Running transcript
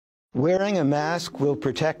Wearing a mask will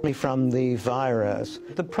protect me from the virus.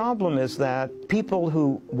 The problem is that people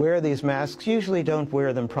who wear these masks usually don't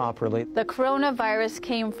wear them properly. The coronavirus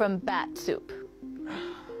came from bat soup.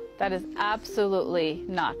 That is absolutely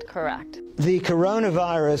not correct. The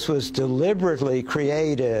coronavirus was deliberately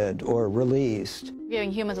created or released.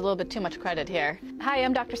 Giving humans a little bit too much credit here. Hi,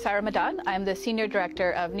 I'm Dr. Sarah Madan. I'm the Senior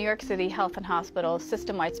Director of New York City Health and Hospitals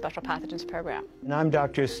System-Wide Special Pathogens Program. And I'm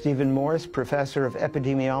Dr. Stephen Morse, Professor of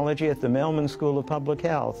Epidemiology at the Mailman School of Public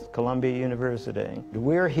Health, Columbia University.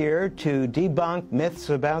 We're here to debunk myths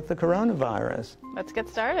about the coronavirus. Let's get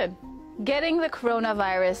started. Getting the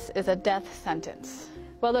coronavirus is a death sentence.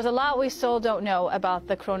 Well, there's a lot we still don't know about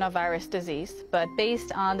the coronavirus disease, but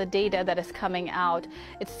based on the data that is coming out,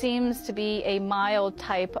 it seems to be a mild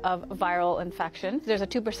type of viral infection. There's a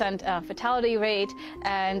 2% fatality rate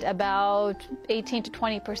and about 18 to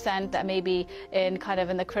 20% that may be in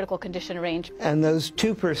the critical condition range. And those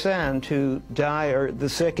 2% who die are the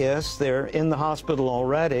sickest. They're in the hospital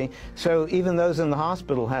already. So even those in the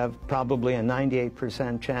hospital have probably a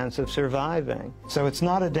 98% chance of surviving. So it's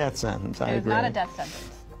not a death sentence, I agree. It is not a death sentence.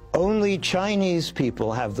 Only Chinese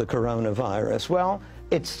people have the coronavirus. Well,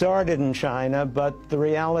 it started in China, but the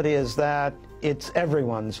reality is that it's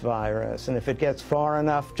everyone's virus. And if it gets far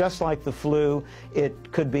enough, just like the flu,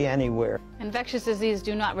 it could be anywhere. Infectious disease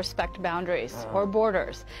do not respect boundaries or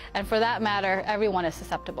borders. And for that matter, everyone is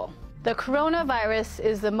susceptible. The coronavirus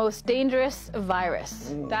is the most dangerous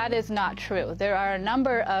virus. That is not true. There are a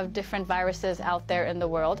number of different viruses out there in the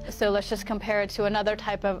world. So let's just compare it to another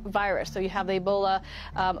type of virus. So you have the Ebola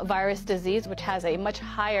virus disease, which has a much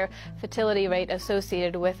higher fertility rate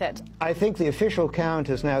associated with it. I think the official count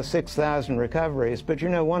is now 6,000 recoveries. But you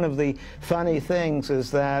know, one of the funny things is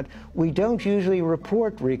that we don't usually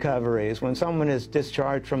report recoveries when someone is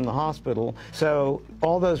discharged from the hospital. So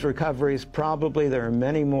all those recoveries, probably there are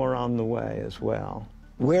many more on the way as well.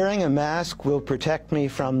 Wearing a mask will protect me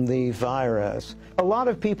from the virus. A lot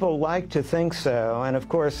of people like to think so, and of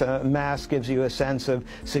course a mask gives you a sense of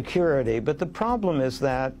security, but the problem is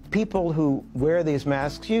that people who wear these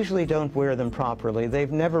masks usually don't wear them properly.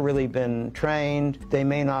 They've never really been trained. They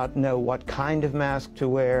may not know what kind of mask to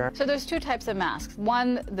wear. So there's two types of masks.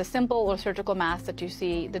 One, the simple or surgical mask that you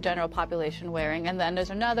see the general population wearing, and then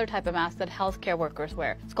there's another type of mask that healthcare workers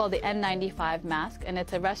wear. It's called the N95 mask, and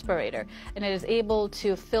it's a respirator, and it is able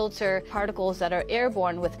to filter particles that are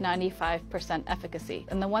airborne with 95% efficacy.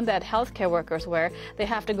 And the one that healthcare workers wear, they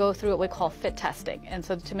have to go through what we call fit testing, and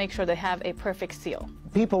so to make sure they have a perfect seal.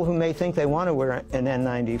 People who may think they want to wear an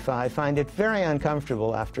N95 find it very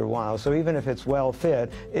uncomfortable after a while, so even if it's well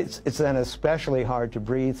fit, it's then especially hard to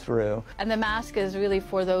breathe through. And the mask is really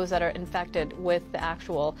for those that are infected with the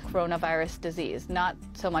actual coronavirus disease, not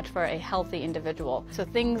so much for a healthy individual. So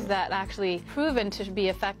things that actually proven to be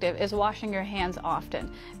effective is washing your hands often,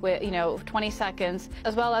 with 20 seconds,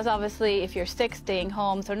 as well as obviously if you're sick, staying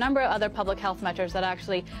home. So a number of other public health measures that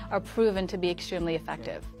actually are proven to be extremely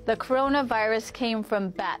effective. The coronavirus came from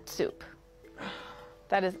bat soup.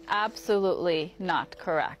 That is absolutely not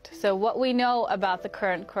correct. So what we know about the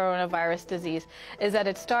current coronavirus disease is that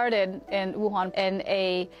it started in Wuhan in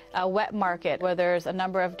a wet market where there's a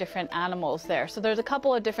number of different animals there. So there's a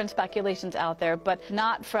couple of different speculations out there, but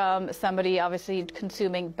not from somebody obviously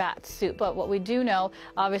consuming bat soup. But what we do know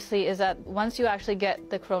obviously is that once you actually get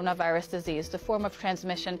the coronavirus disease, the form of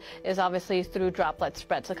transmission is obviously through droplet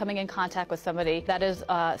spread. So coming in contact with somebody that is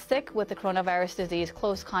sick with the coronavirus disease,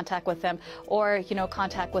 close contact with them, or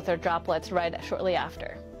contact with their droplets right shortly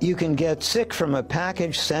after. You can get sick from a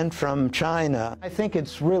package sent from China. I think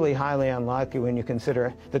it's really highly unlikely when you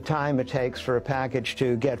consider the time it takes for a package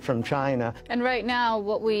to get from China. And right now,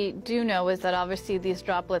 what we do know is that obviously these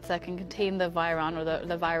droplets that can contain the viron or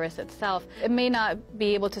the virus itself, it may not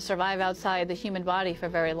be able to survive outside the human body for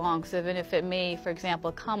very long. So even if it may, for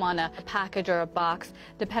example, come on a package or a box,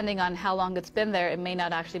 depending on how long it's been there, it may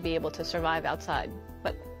not actually be able to survive outside.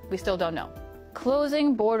 But we still don't know.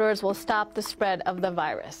 Closing borders will stop the spread of the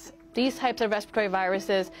virus. These types of respiratory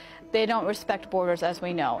viruses, they don't respect borders, as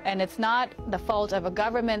we know. And it's not the fault of a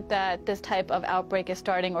government that this type of outbreak is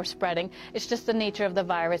starting or spreading. It's just the nature of the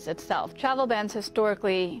virus itself. Travel bans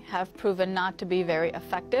historically have proven not to be very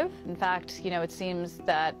effective. In fact, it seems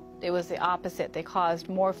that it was the opposite. They caused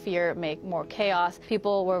more fear, make more chaos.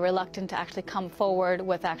 People were reluctant to actually come forward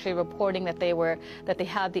with actually reporting that they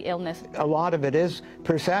had the illness. A lot of it is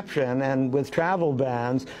perception, and with travel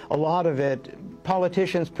bans, a lot of it,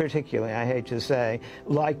 politicians particularly, I hate to say,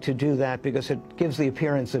 like to do that because it gives the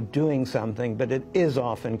appearance of doing something, but it is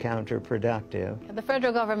often counterproductive. The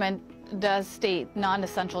federal government does state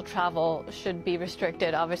non-essential travel should be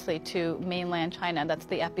restricted, obviously, to mainland China. That's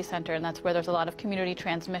the epicenter, and that's where there's a lot of community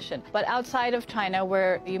transmission. But outside of China,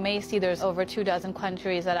 where you may see there's over 24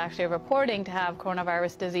 countries that actually are reporting to have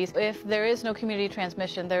coronavirus disease, if there is no community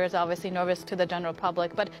transmission, there is obviously no risk to the general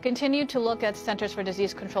public. But continue to look at Centers for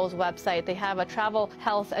Disease Control's website. They have a travel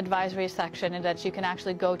health advisory section that you can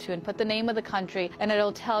actually go to and put the name of the country, and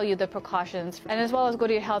it'll tell you the precautions. And as well as go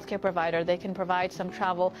to your healthcare provider. They can provide some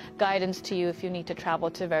travel guidance to you if you need to travel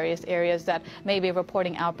to various areas that may be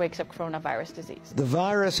reporting outbreaks of coronavirus disease. The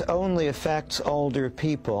virus only affects older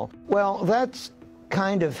people. Well, that's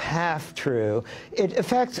kind of half true. It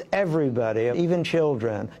affects everybody, even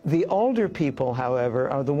children. The older people, however,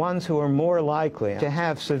 are the ones who are more likely to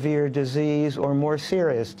have severe disease or more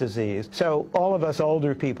serious disease. So all of us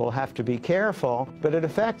older people have to be careful, but it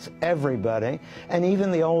affects everybody. And even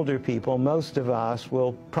the older people, most of us,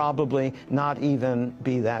 will probably not even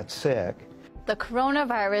be that sick. The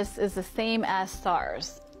coronavirus is the same as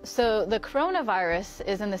SARS. So the coronavirus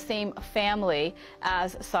is in the same family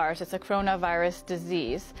as SARS. It's a coronavirus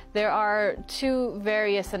disease. There are two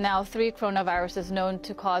various, and now 3 coronaviruses known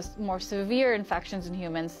to cause more severe infections in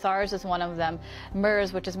humans. SARS is one of them.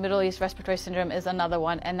 MERS, which is Middle East Respiratory Syndrome, is another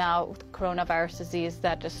one. And now coronavirus disease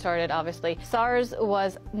that just started, obviously. SARS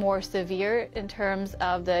was more severe in terms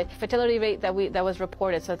of the fertility rate that was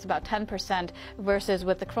reported. So it's about 10%, versus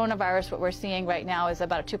with the coronavirus, what we're seeing right now is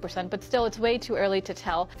about 2%. But still, it's way too early to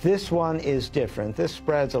tell. This one is different. This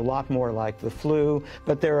spreads a lot more like the flu,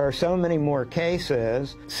 but there are so many more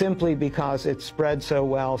cases simply because it spreads so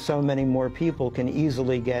well. So many more people can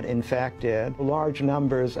easily get infected. Large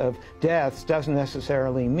numbers of deaths doesn't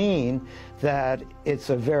necessarily mean that it's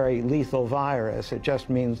a very lethal virus. It just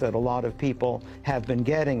means that a lot of people have been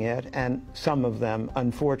getting it, and some of them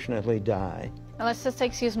unfortunately die. Now let's just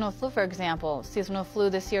take seasonal flu, for example. Seasonal flu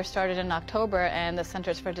this year started in October, and the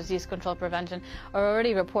Centers for Disease Control Prevention are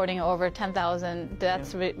already reporting over 10,000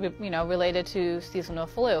 deaths related to seasonal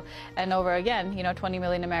flu. And over, again, 20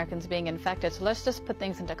 million Americans being infected. So let's just put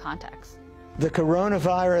things into context. The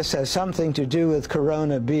coronavirus has something to do with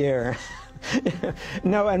Corona beer.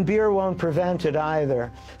 No, and beer won't prevent it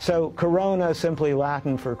either. So Corona is simply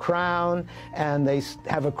Latin for crown, and they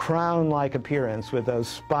have a crown-like appearance with those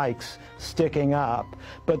spikes sticking up.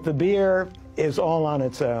 But the beer is all on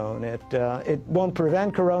its own. It won't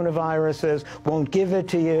prevent coronaviruses, won't give it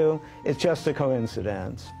to you. It's just a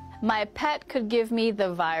coincidence. My pet could give me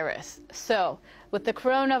the virus. So with the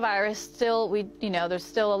coronavirus, still there's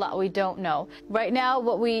still a lot we don't know. Right now,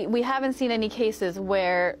 we haven't seen any cases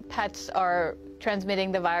where pets are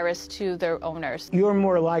transmitting the virus to their owners. You're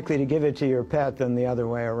more likely to give it to your pet than the other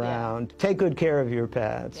way around. Yeah. Take good care of your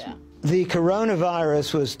pets. Yeah. The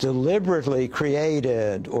coronavirus was deliberately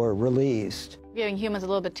created or released. Giving humans a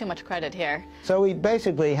little bit too much credit here. So we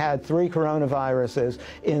basically had 3 coronaviruses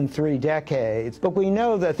in 3 decades, but we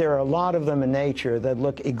know that there are a lot of them in nature that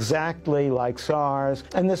look exactly like SARS,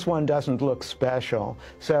 and this one doesn't look special.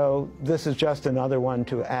 So this is just another one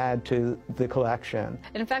to add to the collection.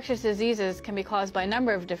 Infectious diseases can be caused by a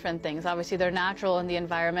number of different things. Obviously, they're natural in the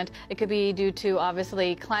environment. It could be due to,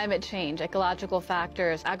 obviously, climate change, ecological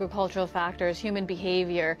factors, agricultural factors, human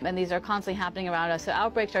behavior, and these are constantly happening around us, so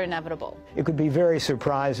outbreaks are inevitable. It could be very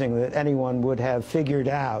surprising that anyone would have figured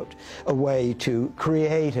out a way to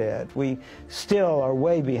create it. We still are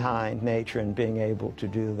way behind nature in being able to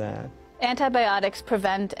do that. Antibiotics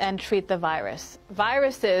prevent and treat the virus.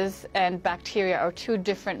 Viruses and bacteria are 2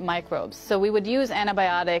 different microbes. So we would use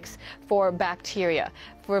antibiotics for bacteria.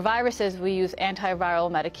 For viruses, we use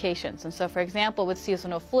antiviral medications. And so, for example, with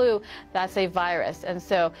seasonal flu, that's a virus. And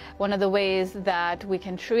so one of the ways that we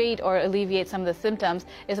can treat or alleviate some of the symptoms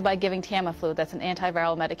is by giving Tamiflu. That's an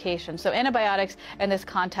antiviral medication. So antibiotics in this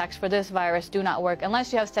context for this virus do not work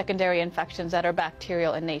unless you have secondary infections that are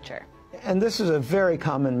bacterial in nature. And this is a very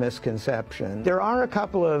common misconception. There are a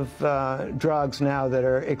couple of drugs now that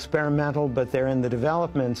are experimental, but they're in the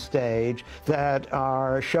development stage, that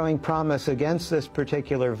are showing promise against this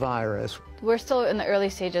particular virus. We're still in the early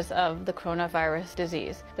stages of the coronavirus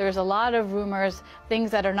disease. There's a lot of rumors, things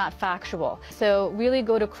that are not factual. So really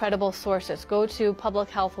go to credible sources. Go to public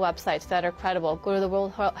health websites that are credible. Go to the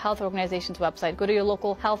World Health Organization's website. Go to your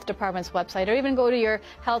local health department's website, or even go to your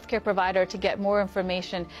healthcare provider to get more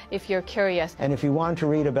information if you're curious. And if you want to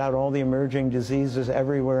read about all the emerging diseases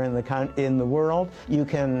everywhere in the world, you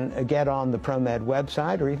can get on the ProMed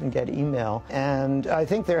website or even get email. And I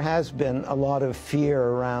think there has been a lot of fear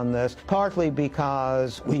around this, partly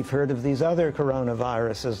because we've heard of these other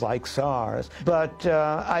coronaviruses like SARS. But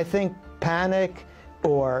I think panic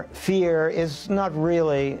or fear is not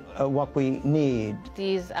really what we need.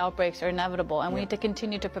 These outbreaks are inevitable, and we need to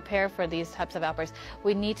continue to prepare for these types of outbreaks.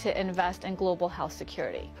 We need to invest in global health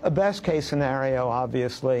security. A best case scenario,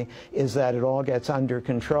 obviously, is that it all gets under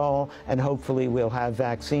control, and hopefully we'll have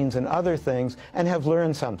vaccines and other things and have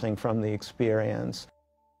learned something from the experience.